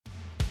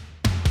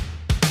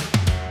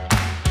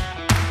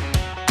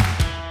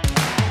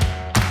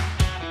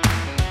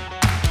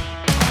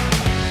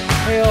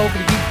Hail for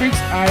the Geek Freaks.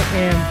 I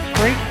am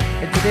Frank,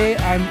 and today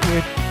I'm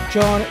with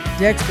John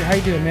Dexter. How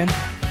you doing, man?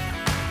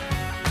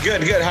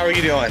 Good, good. How are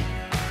you doing?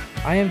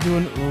 I am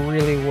doing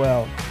really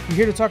well. You're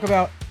here to talk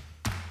about,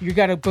 you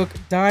got a book,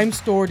 Dime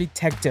Store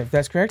Detective.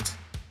 That's correct?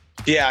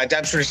 Yeah,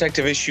 Dime Store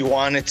Detective issue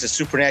 1. It's a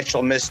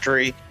supernatural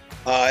mystery.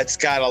 It's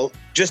got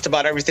just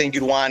about everything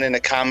you'd want in a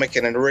comic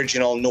and an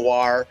original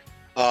noir.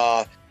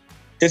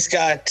 It's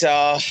got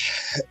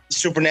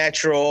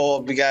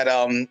supernatural. We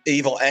got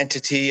evil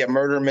entity, a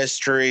murder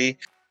mystery,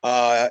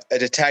 a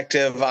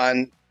detective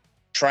on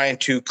trying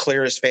to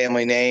clear his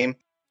family name.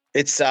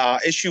 It's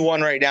issue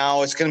 1 right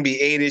now. It's going to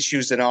be 8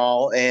 issues in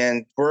all,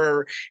 and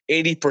we're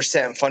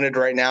 80% funded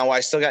right now. I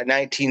still got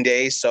 19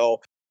 days,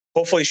 so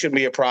hopefully it shouldn't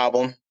be a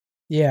problem.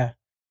 Yeah.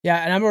 Yeah,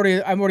 and I'm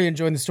already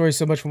enjoying the story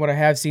so much from what I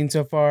have seen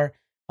so far.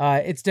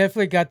 It's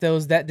definitely got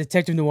that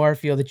detective noir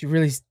feel that you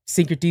really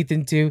sink your teeth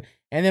into,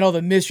 and then all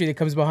the mystery that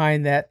comes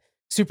behind that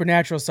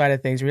supernatural side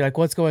of things. Where you're like,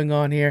 what's going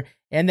on here?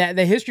 And that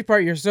the history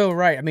part, you're so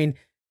right. I mean,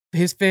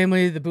 his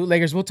family, the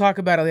bootleggers. We'll talk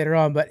about it later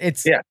on, but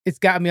it's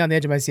got me on the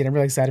edge of my seat. I'm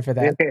really excited for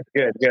that.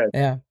 Good, good.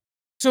 Yeah.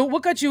 So,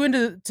 what got you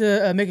into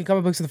making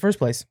comic books in the first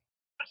place?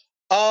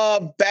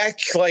 Back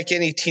like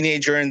any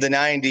teenager in the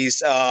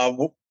 90s,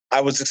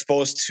 I was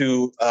exposed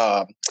to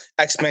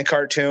X-Men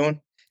cartoon.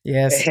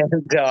 Yes.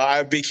 And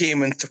I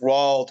became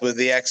enthralled with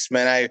the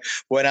X-Men. I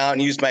went out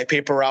and used my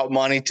paper route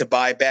money to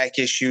buy back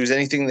issues,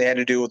 anything they had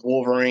to do with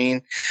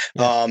Wolverine.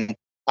 Yeah.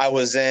 I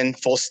was in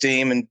full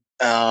steam. And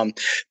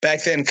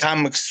back then,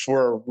 comics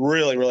were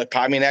really, really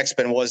popular. I mean,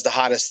 X-Men was the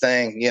hottest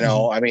thing, you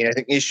know. Mhm. I mean, I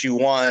think issue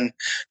 1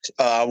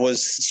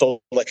 was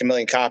sold like 1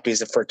 million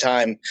copies. For a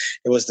time,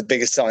 it was the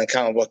biggest selling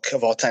comic book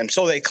of all time.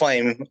 So they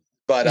claim.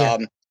 But Yeah.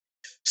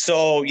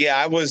 so yeah,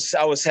 I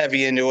was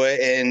heavy into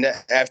it, and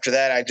after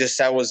that,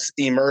 I was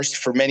immersed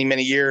for many,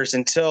 many years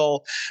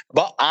until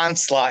about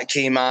Onslaught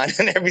came on,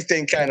 and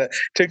everything kind of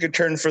took a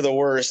turn for the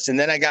worst. And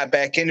then I got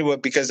back into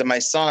it because of my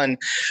son.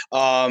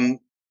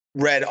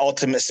 Read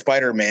Ultimate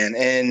Spider-Man,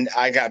 and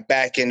I got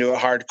back into it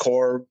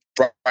hardcore.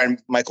 Brian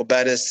Michael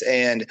Bendis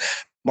and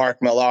Mark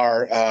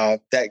Millar,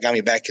 that got me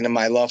back into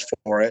my love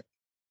for it.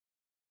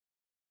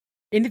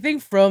 Anything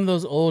from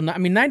those old, I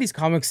mean, 90s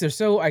comics, they're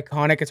so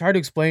iconic. It's hard to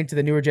explain to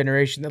the newer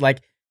generation that, like,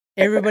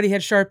 everybody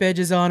had sharp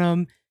edges on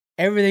them.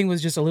 Everything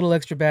was just a little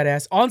extra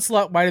badass.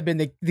 Onslaught might have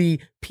been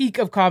the peak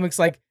of comics,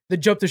 like the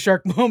jump the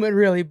shark moment,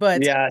 really.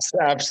 But Yes,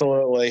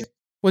 absolutely.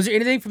 was there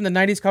anything from the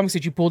 90s comics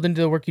that you pulled into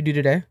the work you do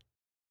today?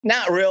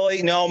 Not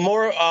really. No,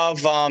 more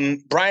of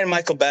Brian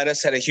Michael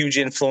Bendis had a huge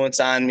influence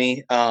on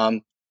me.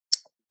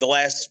 The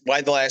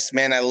Last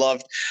Man, I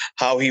loved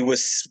how he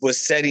was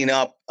setting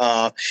up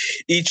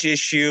each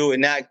issue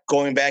and not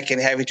going back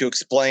and having to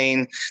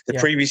explain the Yeah.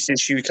 previous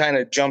issue. He kind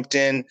of jumped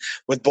in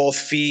with both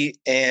feet,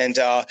 and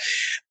all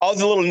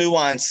the little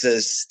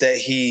nuances that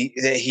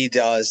he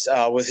does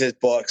with his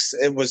books.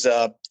 It was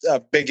a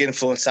big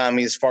influence on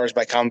me as far as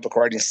my comic book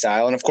writing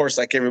style, and of course,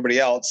 like everybody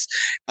else,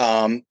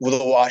 with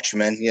the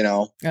Watchmen, you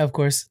know. Of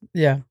course.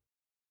 Yeah.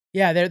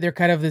 Yeah, they're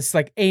kind of this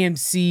like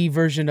AMC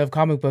version of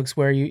comic books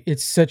where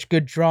it's such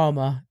good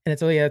drama, and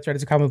it's, oh yeah, that's right,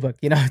 it's a comic book.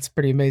 It's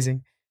pretty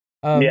amazing.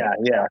 Um, Yeah,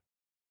 yeah.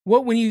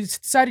 what when you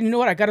decided, you know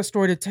what, I got a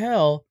story to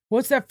tell.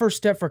 What's that first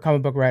step for a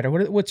comic book writer?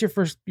 What's your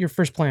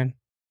first plan?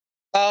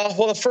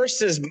 Well, the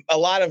first is a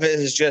lot of it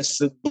is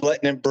just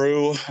letting it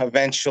brew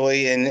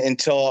eventually, and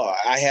until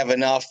I have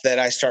enough that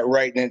I start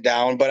writing it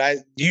down. But I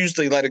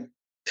usually let it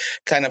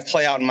kind of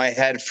play out in my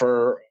head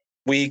for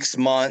weeks,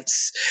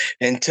 months,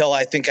 until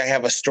I think I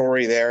have a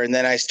story there, and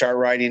then I start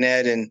writing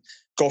it and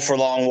go for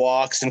long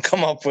walks and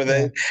come up with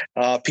Yeah.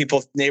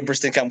 it. Neighbors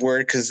think I'm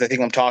weird because they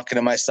think I'm talking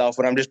to myself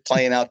when I'm just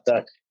playing out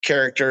the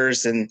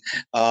characters and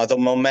the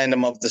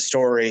momentum of the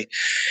story.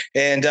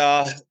 And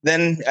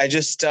then I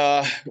just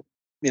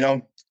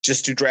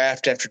just do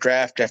draft after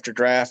draft after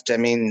draft. I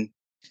mean,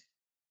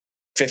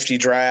 50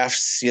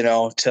 drafts,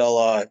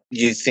 till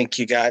you think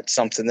you got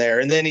something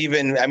there. And then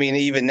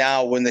even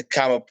now when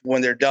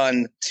they're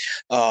done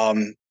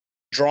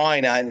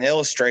drawing on and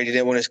illustrating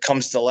it, when it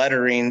comes to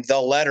lettering,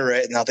 they'll letter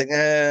it and I'll think,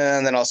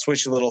 and then I'll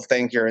switch a little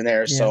thing here and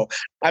there. Yeah. So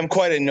I'm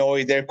quite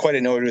annoyed. They're quite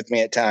annoyed with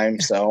me at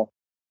times. So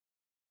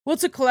Well,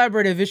 it's a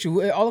collaborative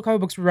issue. All the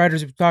comic books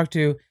writers we've talked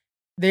to,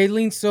 they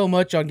lean so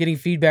much on getting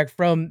feedback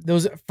from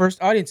those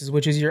first audiences,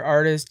 which is your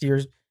artist,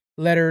 your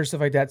letters,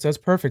 stuff like that. So it's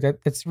perfect.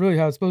 That's really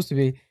how it's supposed to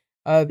be.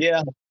 Uh,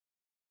 yeah,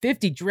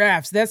 50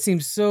 drafts. That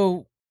seems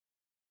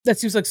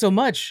like so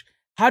much.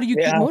 How do you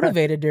keep yeah.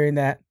 motivated during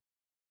that?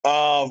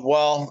 I've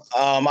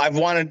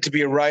wanted to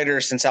be a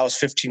writer since I was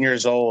 15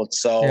 years old.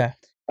 So Yeah.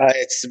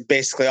 it's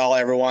basically all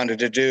I ever wanted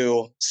to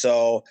do.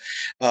 So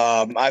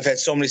I've had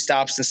so many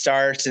stops and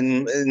starts,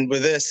 and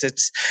with this,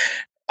 it's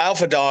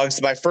Alpha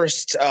Dogs, my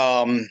first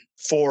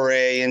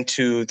foray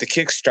into the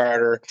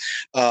Kickstarter.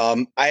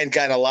 I had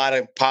gotten a lot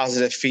of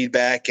positive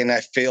feedback, and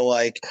I feel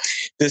like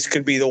this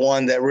could be the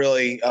one that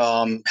really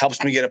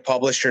helps me get a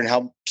publisher and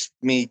helps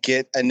me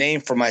get a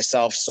name for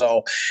myself.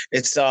 So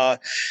it's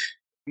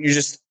you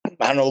just,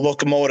 I don't know,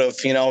 locomotive,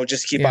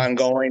 just keep Yeah. on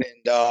going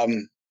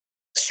and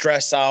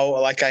stress out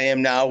like I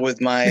am now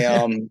with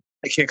my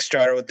a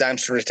Kickstarter with Dime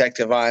Store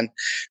Detective on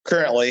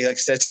currently. Like I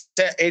said, it's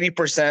at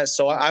 80%.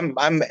 So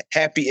I'm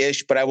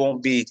happy-ish, but I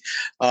won't be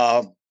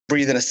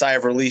breathing a sigh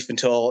of relief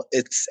until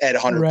it's at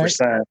Right.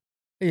 100%.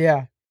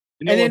 Yeah.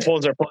 No And one then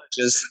pulls their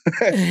punches.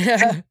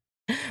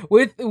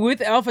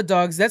 with Alpha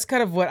Dogs, that's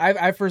kind of what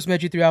I first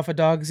met you through Alpha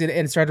Dogs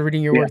and started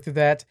reading your Yeah. work through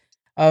that.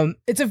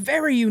 It's a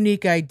very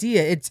unique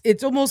idea.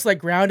 It's almost like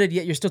grounded,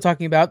 yet you're still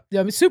talking about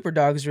super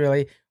dogs.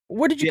 Really,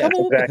 where did you Yes, come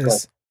up with exactly.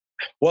 this?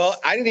 Well,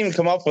 I didn't even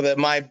come up with it.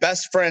 My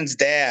best friend's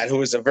dad, who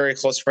was a very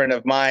close friend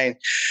of mine,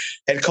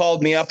 had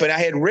called me up, and I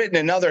had written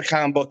another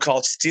comic book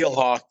called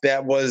Steelhawk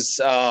that was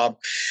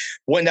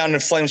went down in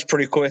flames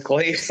pretty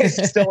quickly.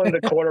 It's still in the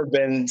quarter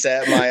bins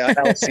at my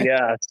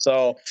LCS.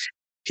 So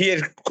he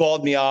had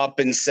called me up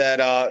and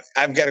said,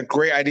 I've got a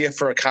great idea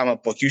for a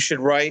comic book. You should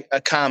write a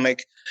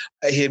comic.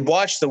 He had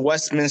watched the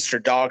Westminster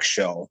Dog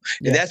Show,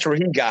 and Yeah. that's where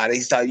he got it.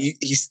 He thought,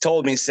 he's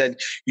told me, he said,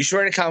 you should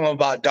write a comic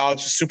about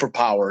dogs with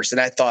superpowers. And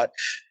I thought,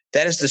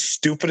 that is the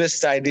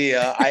stupidest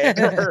idea I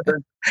ever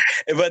heard.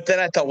 But then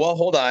I thought, well,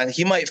 hold on.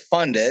 He might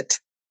fund it.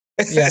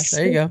 Yeah,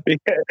 there you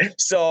go.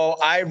 So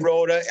I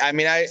wrote it. I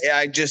mean,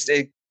 I just,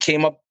 it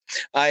came up.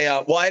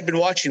 I'd been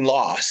watching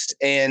Lost,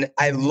 and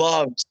I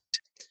loved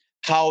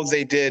how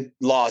they did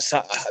Lost,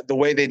 the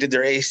way they did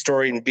their A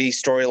story and B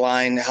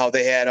storyline, how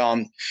they had,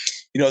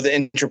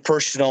 the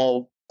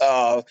interpersonal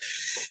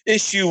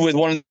issue with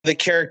one of the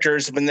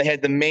characters when they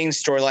had the main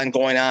storyline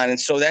going on. And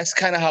so that's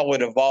kind of how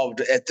it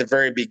evolved at the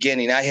very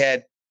beginning. I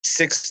had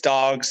 6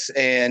 dogs,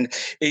 and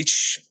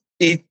each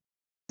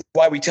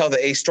why we tell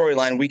the A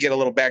storyline, we get a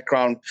little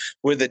background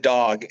with the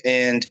dog.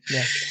 And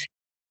Yeah.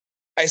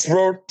 I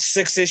wrote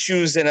 6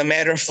 issues in a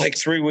matter of like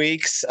 3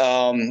 weeks,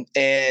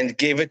 and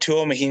gave it to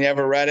him. And he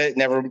never read it.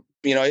 Never,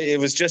 it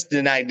was just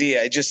an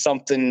idea, just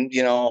something,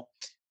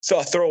 so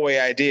a throwaway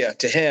idea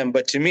to him,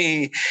 but to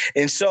me.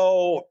 And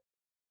so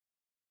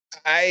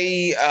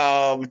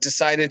I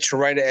decided to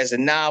write it as a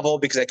novel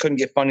because I couldn't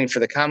get funding for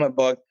the comic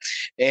book.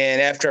 And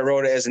after I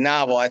wrote it as a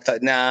novel, I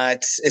thought, nah,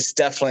 it's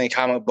definitely a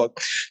comic book.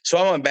 So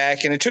I went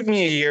back, and it took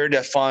me a year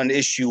to fund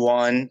issue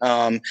 1.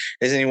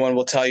 As anyone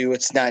will tell you,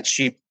 it's not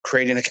cheap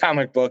creating a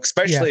comic book,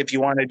 especially if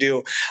you want to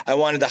do. I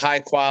wanted the high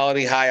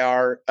quality, high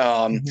art.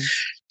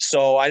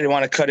 So I didn't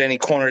want to cut any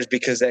corners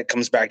because that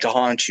comes back to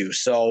haunt you.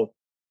 So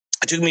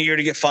it took me a year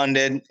to get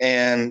funded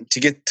and to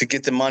get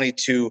the money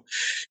to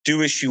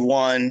do issue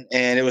 1,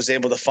 and it was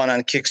able to fund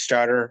on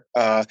Kickstarter.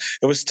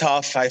 It was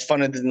tough. I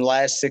funded in the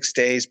last 6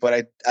 days,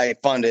 but I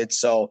funded.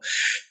 So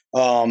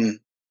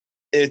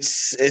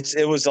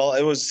it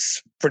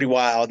was pretty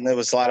wild, and it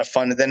was a lot of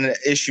fun. And then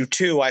issue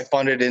 2, I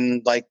funded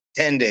in like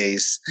 10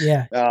 days.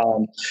 Yeah.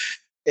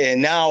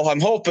 And now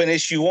I'm hoping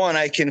issue 1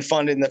 I can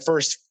fund in the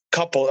first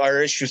couple,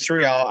 or issue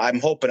 3 I'm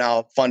hoping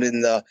I'll fund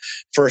in the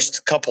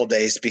first couple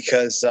days,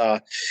 because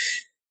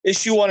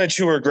issue 1 and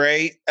 2 are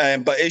great,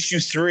 but issue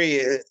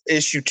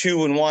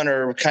 2 and 1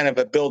 are kind of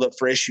a buildup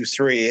for issue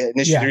 3. And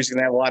issue 3 is going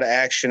to have a lot of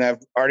action. I've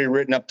already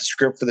written up the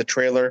script for the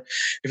trailer.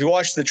 If you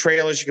watch the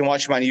trailers, you can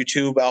watch them on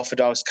YouTube, Alpha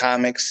Dogs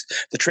Comics.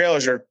 The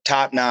trailers are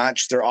top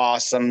notch. They're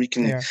awesome. You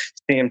can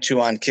see them too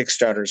on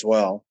Kickstarter as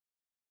well.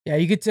 Yeah,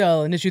 you could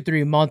tell in issue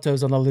 3,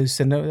 Monto's on the loose,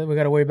 and we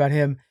got to worry about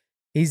him.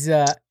 He's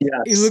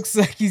he looks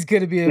like he's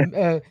going to be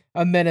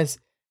a menace.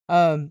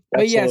 But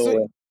yeah,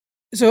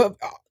 so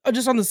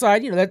just on the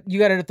side, that you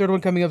got a third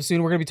one coming up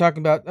soon. We're going to be talking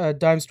about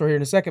Dime Store here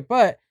in a second,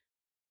 but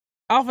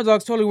Alpha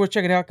Dogs, totally worth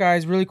checking out,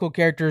 guys. Really cool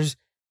characters.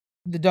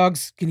 The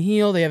dogs can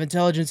heal. They have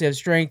intelligence. They have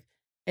strength,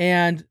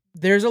 and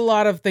there's a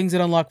lot of things that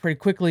unlock pretty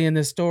quickly in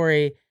this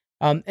story.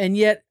 And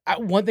yet,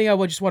 one thing I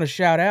would just want to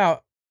shout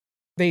out: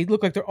 they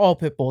look like they're all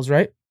pit bulls,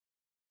 right?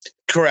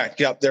 Correct.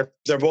 Yep.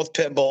 They're both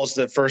pit bulls.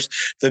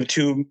 The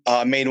 2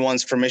 main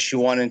ones from issue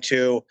 1 and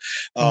 2.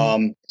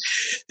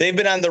 They've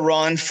been on the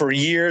run for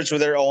years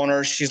with their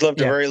owner. She's lived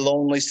a very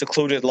lonely,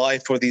 secluded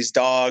life with these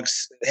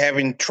dogs,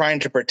 trying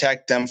to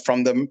protect them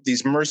from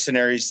these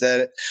mercenaries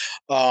that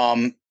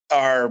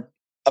are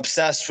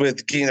obsessed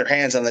with getting their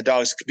hands on the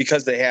dogs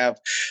because they have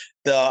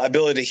the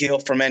ability to heal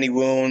from any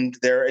wound.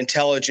 They're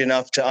intelligent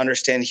enough to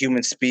understand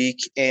human speak,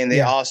 and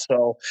they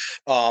also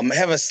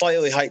have a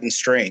slightly heightened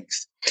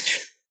strength.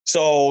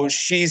 So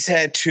she's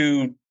had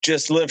to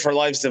just live her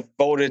life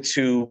devoted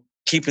to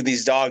keeping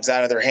these dogs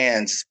out of their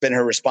hands. It's been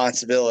her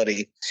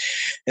responsibility.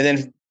 And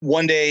then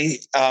one day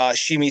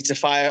she meets a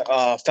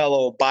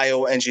fellow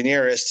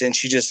bioengineerist, and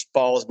she just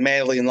falls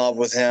madly in love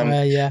with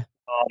him.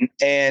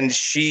 And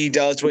she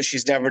does what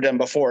she's never done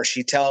before.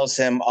 She tells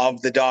him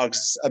of the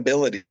dog's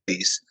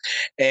abilities.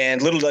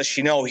 And little does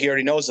she know, he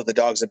already knows of the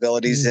dog's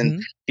abilities.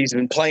 And he's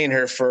been playing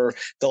her for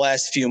the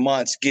last few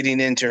months, getting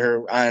into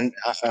her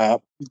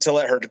to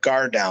let her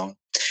guard down.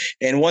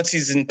 And once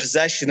he's in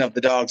possession of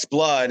the dog's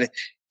blood,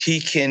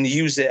 he can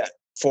use it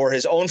for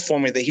his own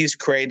formula that he's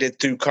created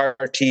through CAR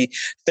T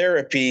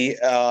therapy,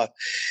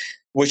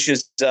 which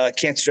is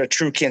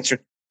true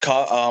cancer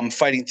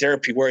fighting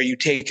therapy, where you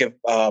take a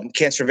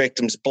cancer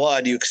victim's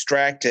blood, you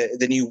extract it,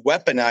 then you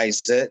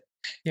weaponize it,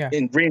 Yeah.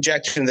 and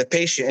re-inject into the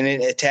patient, and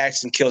it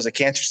attacks and kills the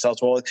cancer cells.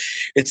 Well,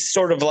 it's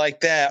sort of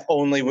like that,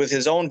 only with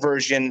his own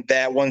version.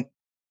 That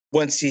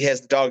once he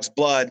has the dog's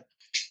blood,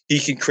 he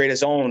can create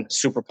his own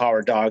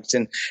superpower dogs.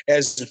 And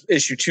as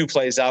issue 2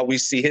 plays out, we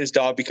see his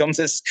dog becomes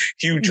this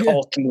huge Yeah.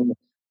 hulking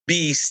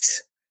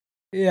beast.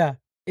 Yeah.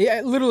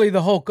 Yeah. Literally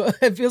the Hulk.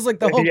 It feels like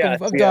the Hulk Yes,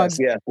 of yes, dogs.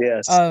 yes,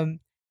 yes. Um,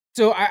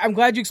 so I'm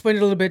glad you explained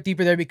it a little bit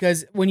deeper there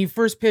because when you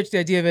first pitched the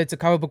idea of it's a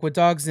comic book with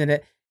dogs in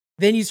it,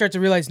 then you start to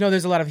realize no,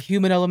 there's a lot of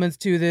human elements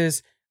to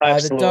this. The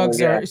dogs Absolutely,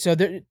 yeah. are so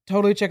they're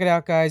totally check it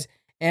out, guys,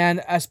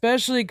 and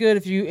especially good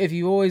if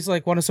you always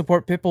like want to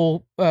support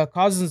pitbull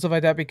causes and stuff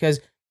like that because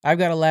I've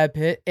got a lab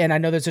pit and I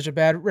know there's such a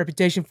bad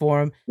reputation for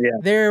them. Yeah.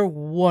 They're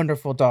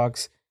wonderful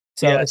dogs,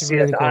 so it's Yes, yes.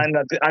 really cool.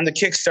 On the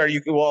Kickstarter,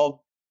 you can,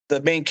 well, the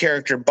main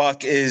character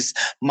Buck is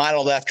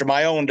modeled after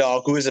my own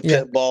dog, who is a Yeah.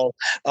 pit bull.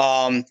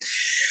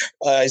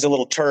 He's a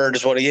little turd,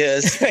 is what he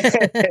is.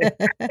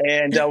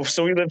 And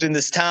so we lived in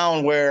this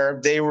town where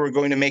they were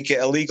going to make it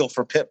illegal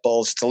for pit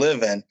bulls to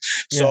live in.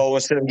 Yeah. So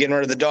instead of getting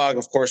rid of the dog,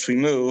 of course, we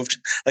moved,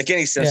 like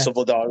any Yeah.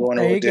 sensible dog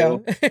owner There you would do.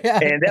 go. Yeah.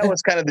 And that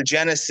was kind of the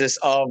genesis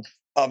of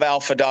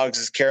Alpha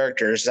Dogs'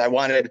 characters. I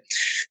wanted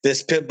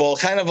this pit bull,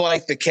 kind of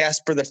like the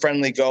Casper the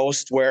Friendly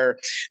Ghost, where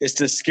it's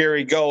this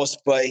scary ghost,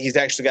 but he's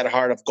actually got a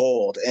heart of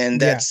gold. And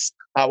Yeah. that's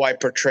how I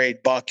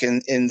portrayed Buck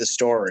in the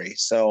story.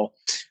 So,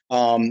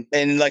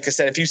 and like I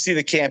said, if you see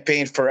the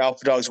campaign for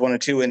Alpha Dogs 1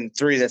 and 2 and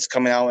 3 that's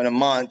coming out in a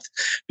month,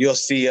 you'll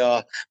see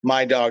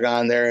my dog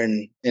on there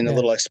and in a Yeah.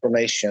 little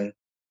explanation.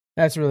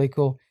 That's really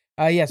cool.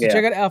 Yeah, so Yeah.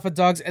 check out Alpha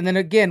Dogs, and then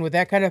again with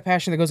that kind of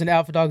passion that goes into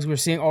Alpha Dogs, we're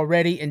seeing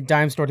already in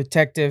Dime Store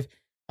Detective.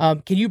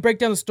 Can you break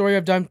down the story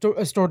of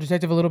Store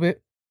Detective a little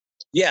bit?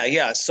 Yeah,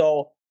 yeah.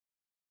 So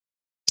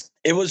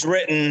it was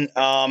written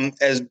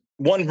as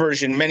one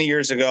version many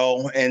years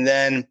ago, and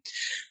then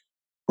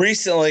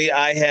recently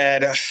I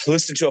had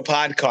listened to a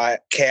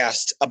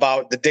podcast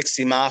about the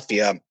Dixie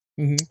Mafia,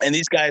 Hmm. and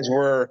these guys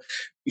were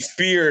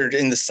feared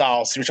in the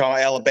South. You're talking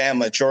about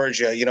Alabama,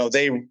 Georgia. You know,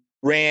 they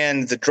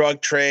ran the drug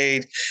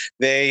trade.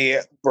 They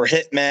were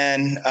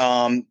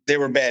hitmen. They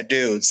were bad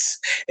dudes,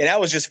 and I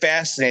was just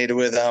fascinated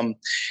with them.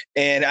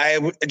 And I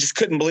just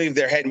couldn't believe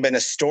there hadn't been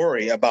a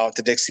story about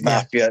the Dixie Yeah.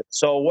 Mafia.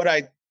 So what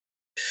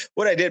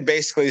I did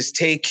basically is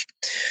take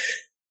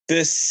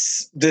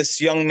this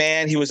young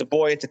man. He was a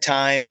boy at the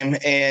time,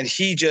 and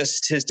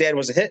his dad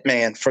was a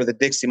hitman for the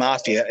Dixie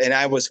Mafia, and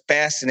I was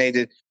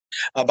fascinated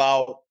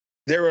about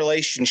their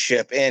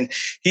relationship. And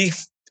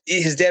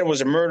his dad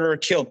was a murderer,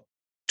 killed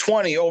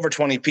over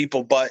 20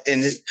 people, but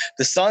in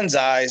the son's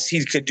eyes,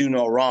 he could do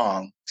no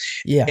wrong.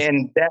 Yeah.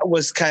 And that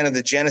was kind of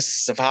the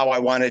genesis of how I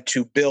wanted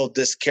to build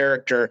this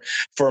character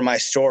for my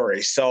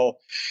story. So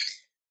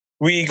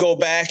we go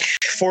back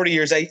 40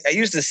 years. I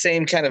use the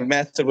same kind of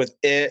method with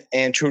It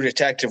and True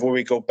Detective, where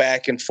we go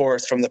back and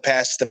forth from the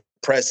past to the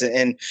present.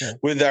 And Yeah.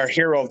 with our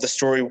hero of the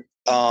story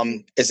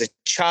as a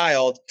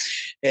child,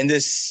 and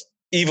this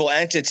evil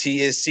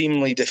entity is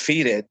seemingly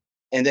defeated.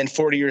 And then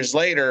 40 years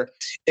later,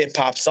 it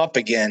pops up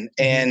again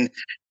and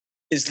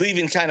is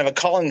leaving kind of a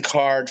calling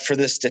card for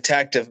this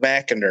detective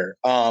Mackinder.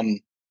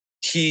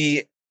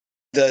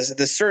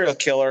 The serial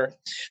killer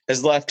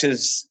has left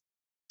his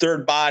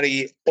third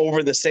body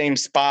over the same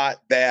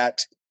spot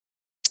that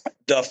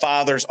the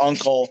father's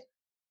uncle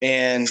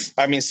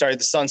the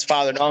son's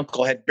father and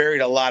uncle had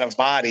buried a lot of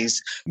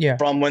bodies Yeah.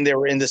 from when they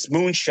were in this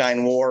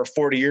moonshine war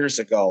 40 years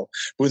ago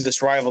with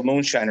this rival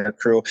moonshiner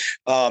crew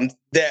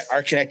that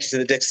are connected to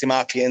the Dixie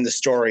Mafia in the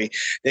story.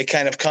 They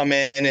kind of come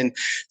in, and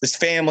this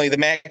family, the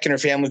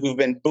Mackinder family, who've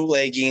been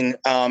bootlegging,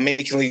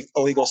 making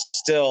illegal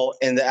still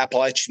in the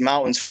Appalachian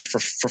Mountains for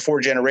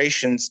 4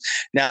 generations,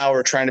 now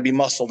are trying to be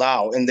muscled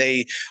out, and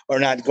they are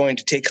not going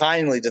to take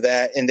kindly to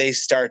that, and they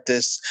start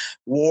this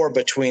war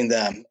between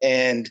them.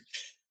 And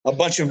a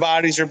bunch of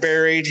bodies are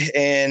buried,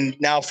 and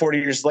now 40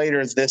 years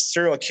later, this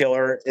serial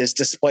killer is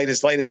displayed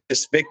as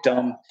latest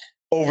victim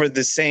over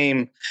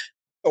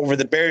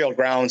the burial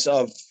grounds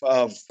of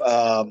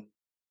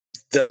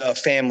the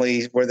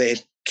family where they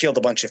killed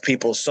a bunch of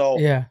people. So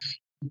Yeah.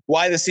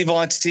 why this evil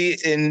entity?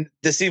 And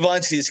this evil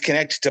entity is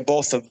connected to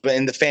both of them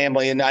in the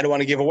family, and I don't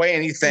want to give away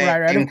anything.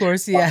 Right. Of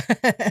course. Yeah.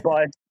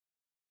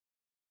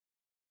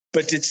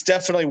 but it's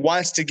definitely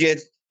wants to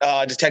get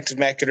Detective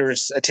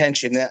Mackinder's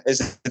attention. Is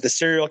it the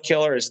serial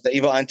killer? Is it the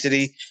evil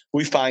entity?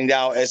 We find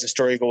out as the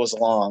story goes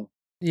along.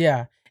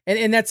 Yeah.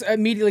 And that's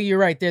immediately you're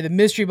right there. The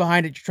mystery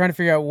behind it, you're trying to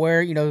figure out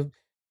where,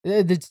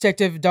 the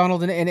detective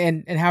Donald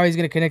and how he's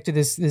going to connect to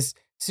this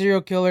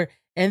serial killer.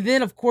 And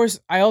then of course,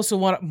 I also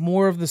want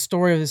more of the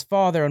story of his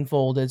father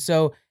unfolded.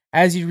 So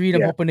as you read,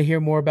 I'm hoping to hear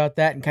more about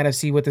that and kind of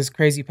see what this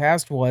crazy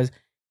past was.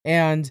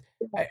 And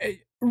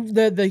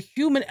the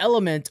human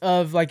element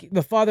of like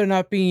the father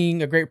not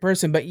being a great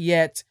person, but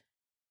yet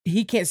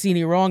he can't see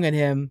any wrong in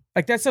him.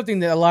 Like that's something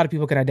that a lot of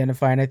people can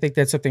identify. And I think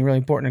that's something really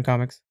important in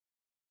comics.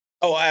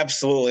 Oh,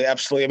 absolutely,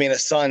 absolutely. I mean, a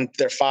son,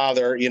 their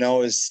father,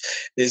 is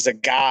a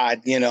god,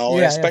 and Yeah, of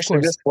especially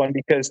course. this one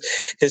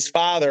because his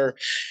father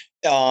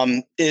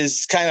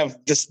is kind of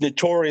this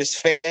notorious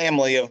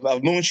family of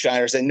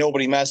moonshiners that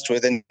nobody messed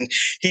with. And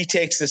he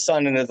takes his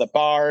son into the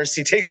bars.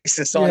 He takes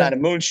his son on a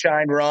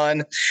moonshine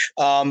run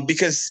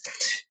because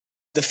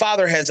the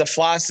father has a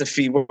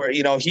philosophy where,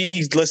 you know, he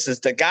listens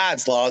to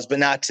God's laws, but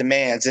not to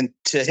man's, and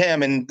to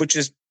him, and which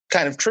is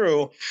kind of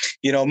true.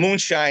 You know,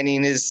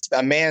 moonshining is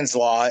a man's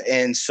law.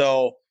 And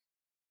so,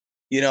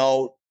 you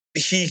know,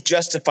 he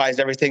justifies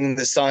everything.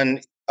 The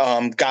son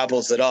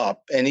gobbles it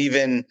up. And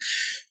even,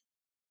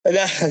 and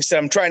like I said,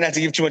 I'm trying not to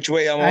give too much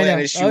away. I'm only on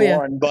issue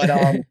one, but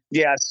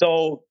yeah.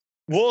 So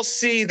we'll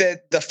see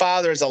that the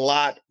father is a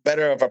lot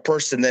better of a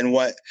person than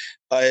what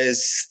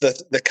is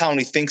the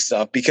county thinks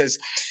of, because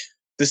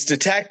this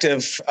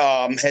detective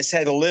has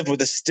had to live with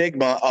the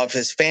stigma of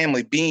his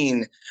family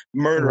being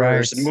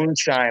murderers,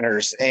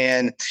 moonshiners,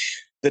 and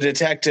the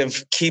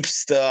detective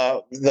keeps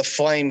the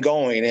flame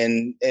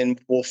going and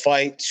will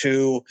fight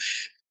to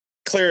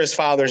clear his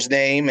father's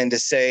name and to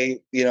say,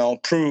 you know,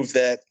 prove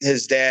that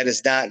his dad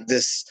is not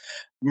this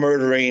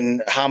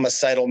murdering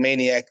homicidal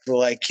maniac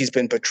like he's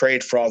been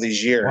portrayed for all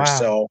these years. Wow.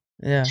 So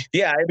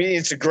yeah, I mean,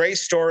 it's a great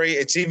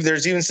story.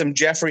 There's even some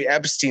Jeffrey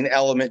Epstein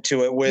element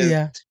to it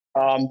with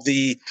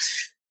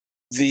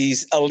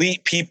these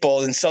elite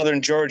people in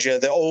Southern Georgia,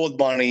 the old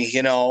money,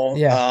 you know,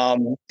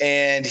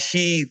 and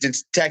the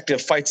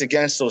detective fights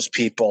against those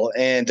people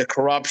and the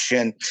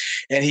corruption,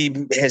 and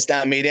he has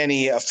not made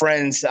any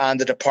friends on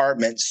the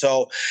department.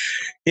 So,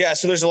 yeah,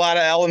 so there's a lot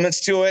of elements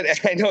to it.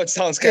 I know it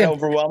sounds kind of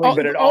overwhelming,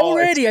 but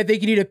I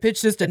think you need to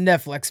pitch this to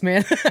Netflix,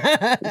 man.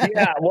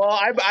 Yeah, well,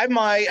 I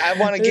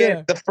want to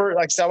get the first,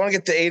 like, so I want to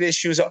get the 8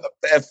 issues.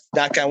 If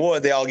knock on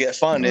wood, they all get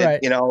funded.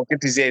 You know, get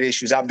these 8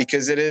 issues out,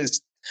 because it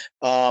is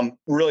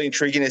really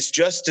intriguing. It's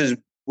just as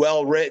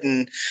well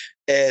written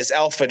as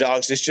Alpha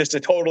Dogs. It's just a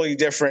totally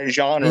different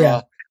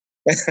genre.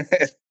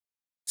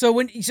 So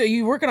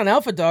you're working on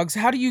Alpha Dogs,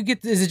 how do you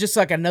get? Is it just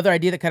like another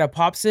idea that kind of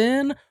pops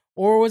in,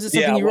 or was it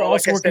something you were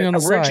also working on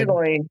the side?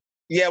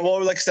 Yeah,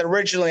 well, like I said,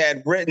 originally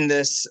I'd written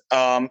this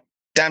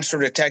Dumpster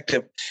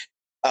Detective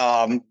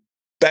back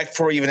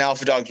before even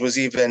Alpha Dogs was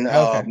even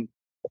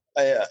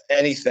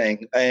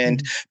anything,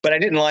 and but I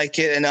didn't like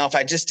it enough.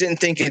 I just didn't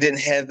think it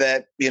didn't have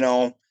that, you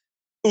know,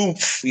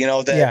 oomph, you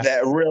know,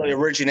 that really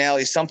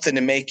originality, something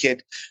to make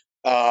it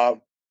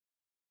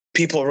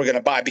people were going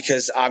to buy,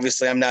 because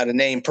obviously I'm not a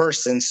name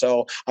person,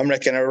 so I'm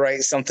not going to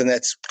write something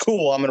that's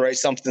cool. I'm going to write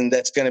something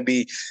that's going to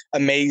be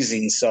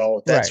amazing.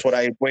 So that's what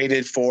I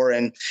waited for.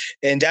 And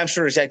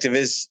Dumpster Detective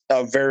is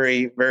a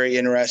very, very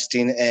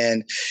interesting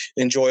and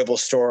enjoyable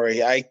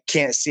story. I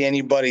can't see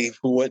anybody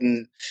who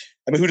wouldn't,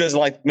 I mean, who doesn't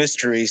like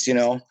mysteries, you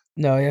know?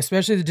 No,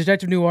 especially the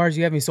detective noirs,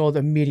 you have me sold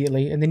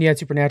immediately. And then you add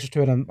Supernatural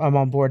to it, I'm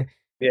on board.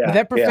 Yeah, but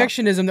that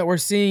perfectionism that we're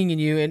seeing in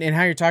you and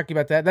how you're talking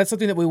about that's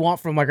something that we want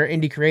from like our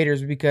indie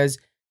creators, because,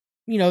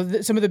 you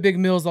know, some of the big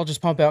mills, they'll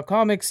just pump out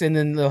comics and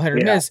then they'll hit or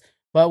miss.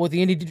 But with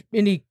the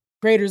indie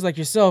creators like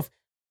yourself,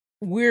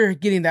 we're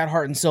getting that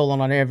heart and soul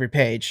on every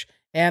page.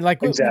 And like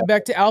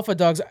back to Alpha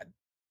Dogs,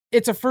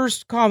 it's a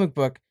first comic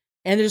book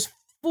and there's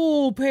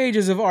full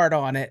pages of art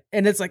on it,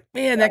 and it's like,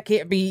 man, that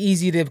can't be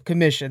easy to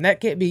commission.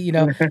 That can't be, you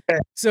know.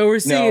 So we're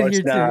seeing it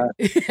here too,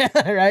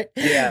 right?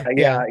 Yeah.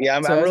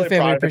 I'm really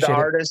proud of it. The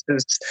artist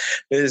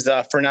is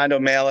Fernando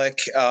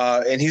Malik,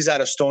 and he's out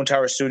of Stone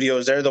Tower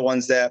Studios. They're the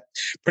ones that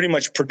pretty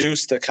much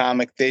produce the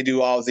comic. They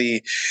do all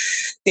the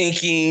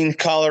inking,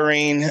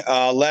 coloring,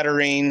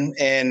 lettering,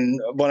 and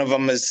one of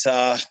them is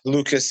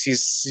Lucas.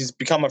 He's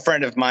become a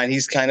friend of mine.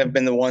 He's kind of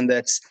been the one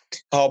that's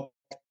helped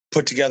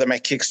put together my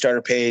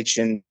Kickstarter page,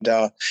 and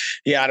I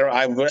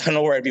don't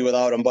know where I'd be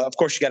without him, but of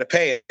course you got to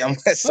pay him.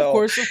 So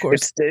of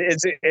course.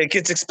 It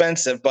gets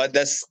expensive, but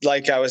that's,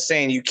 like I was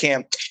saying, you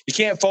can't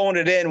phone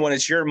it in when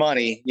it's your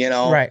money, you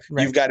know. Right.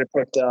 You've got to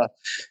put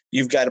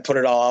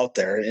it all out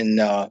there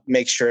and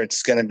make sure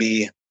it's going to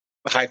be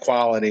high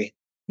quality.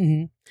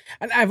 Mm-hmm.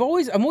 And I'm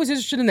always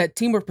interested in that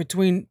teamwork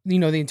between, you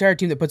know, the entire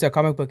team that puts that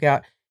comic book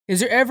out.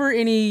 Is there ever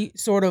any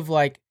sort of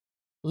like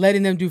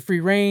letting them do free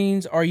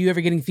reins? Are you ever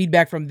getting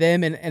feedback from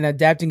them and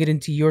adapting it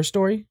into your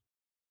story?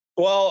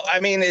 Well, I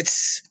mean,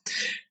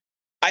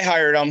 I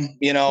hired them,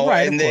 you know,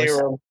 and they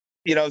were,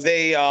 you know,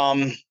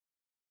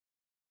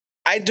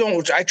 I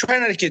try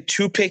not to get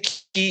too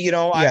picky, you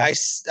know. I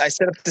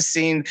set up the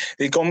scene,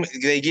 they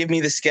give me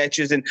the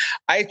sketches, and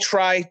I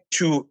try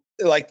to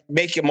like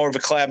make it more of a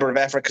collaborative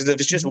effort, because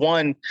if it's just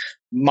one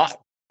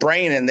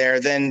brain in there,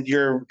 then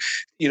you're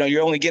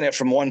only getting it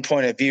from one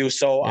point of view.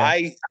 So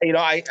I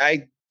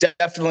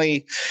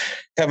definitely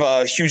have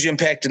a huge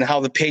impact in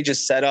how the page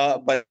is set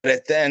up. But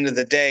at the end of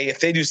the day, if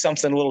they do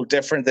something a little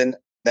different, then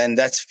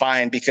that's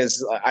fine,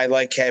 because I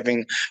like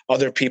having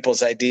other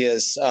people's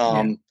ideas.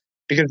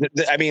 Because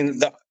I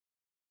mean,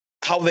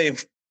 how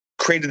they've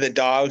created the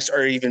dogs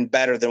are even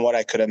better than what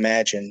I could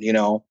imagine, you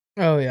know?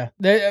 Oh yeah.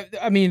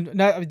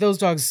 Those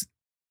dogs.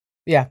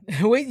 Yeah.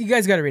 Wait, you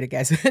guys got to read it,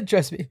 guys.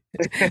 Trust me.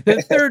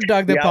 The third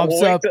dog that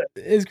pops up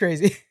is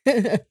crazy.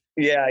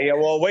 Yeah, yeah.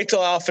 Well, wait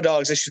till Alpha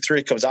Dogs issue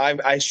 3 comes.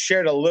 I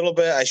shared a little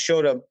bit. I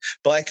showed a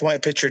black and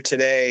white picture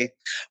today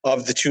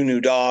of the 2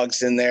 new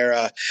dogs in there,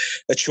 a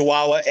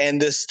Chihuahua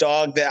and this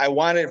dog that I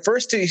wanted.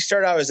 First, he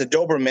started out as a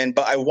Doberman,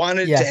 but I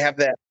wanted to have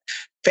that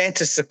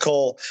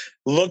fantastical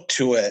look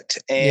to it,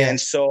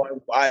 and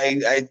so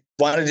I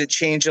wanted to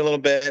change a little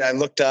bit. I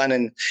looked on,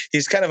 and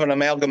he's kind of an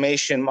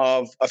amalgamation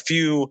of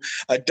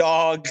a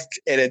dog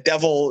and a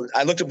devil.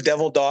 I looked up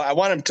devil dog. I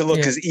want him to look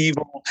as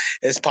evil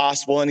as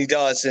possible, and he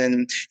does.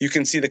 And you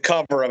can see the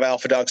cover of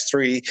Alpha Dogs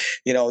 3.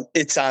 You know,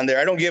 it's on there.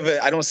 I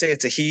don't say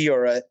it's a he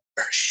or a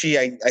she.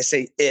 I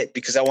say it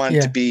because I want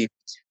it to be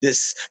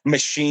this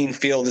machine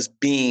feel, this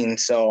being.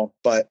 So,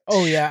 but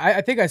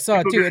I think I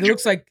saw it too. It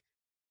looks like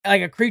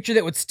a creature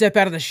that would step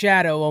out of the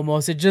shadow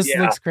almost. It just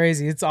looks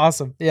crazy. It's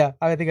awesome. Yeah,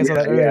 I think I saw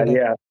that earlier.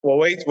 Yeah. Well,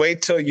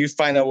 wait till you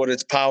find out what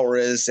its power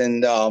is,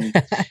 and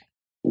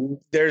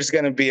there's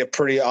going to be a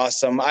pretty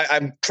awesome.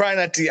 I'm trying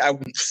not to.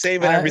 I'm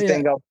saving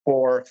everything up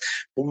for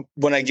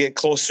when I get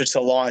closer to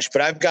launch.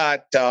 But I've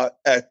got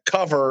a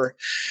cover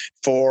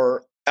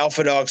for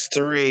Alpha Dogs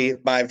 3.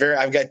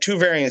 I've got 2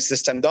 variants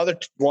this time. The other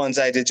ones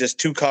I did just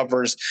 2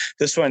 covers.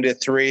 This one I did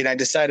 3, and I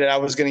decided I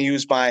was going to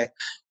use my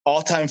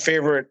all-time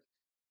favorite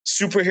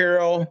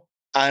superhero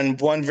on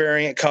one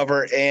variant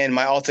cover and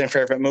my all-time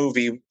favorite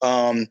movie.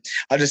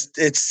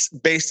 It's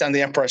based on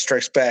The Empire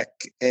Strikes Back,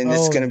 and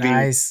it's going to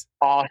be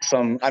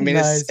awesome. I mean,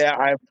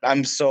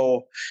 I'm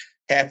so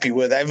happy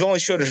with it. I've only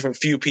showed it for a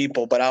few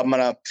people, but in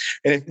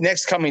the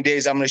next coming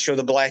days, I'm going to show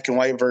the black and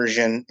white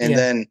version, and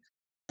then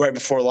right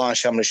before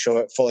launch, I'm going to show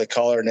it fully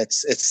colored, and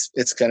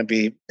it's going to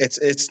be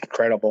it's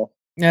incredible.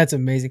 That's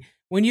amazing.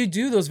 When you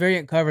do those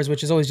variant covers,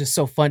 which is always just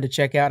so fun to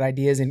check out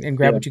ideas and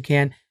grab what you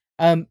can.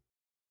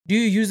 Do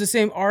you use the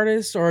same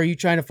artist, or are you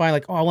trying to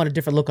find I want a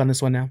different look on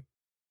this one now?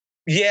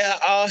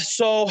 Yeah.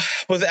 So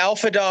with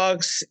Alpha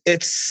Dogs,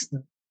 it's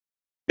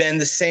been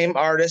the same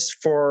artist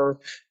for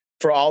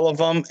all of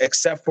them,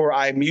 except for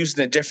I'm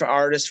using a different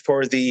artist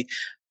for the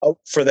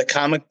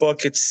comic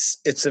book.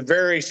 It's a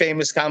very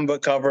famous comic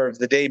book cover of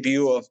the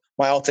debut of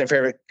my all-time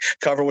favorite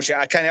cover, which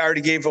I kind of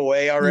already gave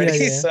away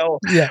already.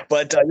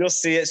 But you'll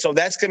see it. So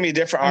that's going to be a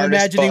different artist. I'm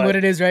imagining what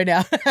it is right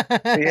now.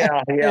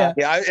 Yeah.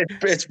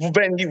 It's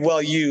been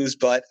well used,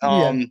 but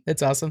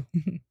it's awesome.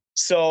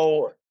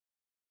 So,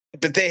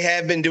 but they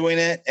have been doing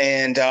it,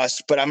 and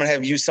but I'm gonna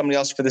have used somebody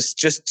else for this,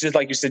 just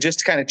like you said, just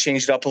to kind of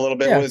change it up a little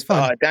bit. With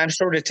Dime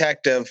Store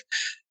Detective,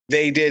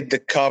 they did the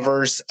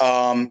covers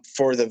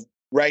for the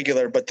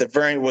regular, but the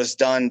variant was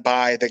done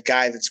by the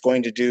guy that's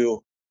going to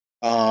do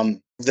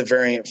the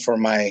variant for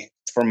my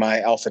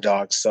Alpha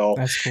Dog. So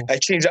cool. I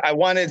changed it. I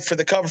wanted for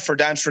the cover for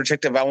Dime Store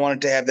Detective, I wanted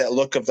to have that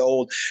look of the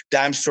old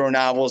Dime Store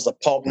novels, the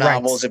pulp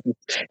novels. If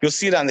you'll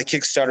see it on the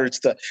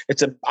Kickstarter.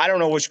 I don't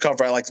know which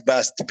cover I like the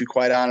best, to be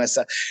quite honest.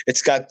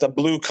 It's got the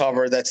blue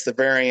cover, that's the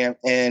variant,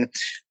 and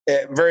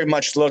it very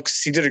much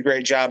looks, he did a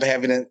great job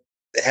having it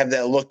have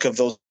that look of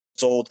those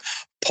old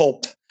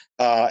pulp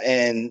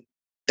and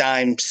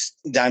dime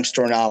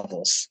store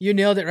novels. You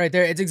nailed it right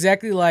there. It's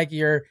exactly like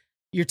you're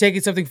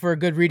taking something for a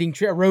good reading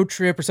a road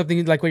trip, or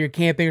something like when you're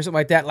camping or something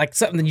like that, like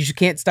something that you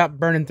can't stop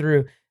burning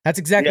through. That's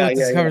exactly what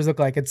these covers look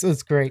like.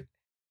 It's great.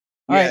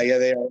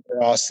 They're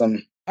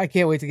awesome. I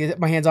can't wait to get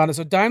my hands on it.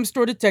 So Dime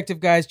Store Detective,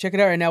 guys, check it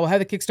out right now. We'll have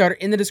the Kickstarter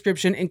in the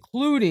description,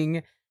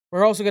 including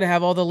we're also going to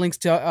have all the links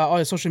to all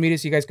the social media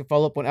so you guys can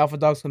follow up when Alpha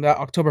Dogs comes out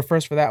October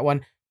 1st for that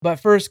one. But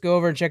first, go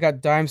over and check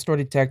out Dime Store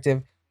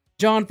Detective.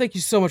 John, thank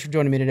you so much for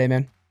joining me today,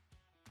 man.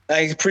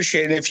 I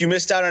appreciate it. If you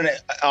missed out on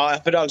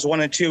Alpha Dogs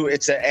 1 and 2,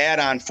 it's an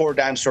add-on for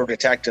Dime Store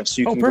Detective,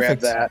 so you can grab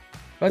that.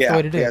 That's the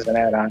way to do it. As an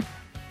add-on.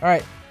 All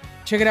right.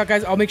 Check it out,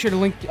 guys. I'll make sure to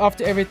link off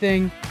to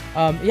everything.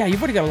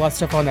 You've already got a lot of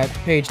stuff on that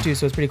page, too,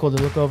 so it's pretty cool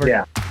to look over.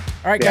 Yeah.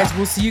 All right, guys.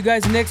 We'll see you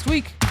guys next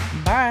week.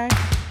 Bye.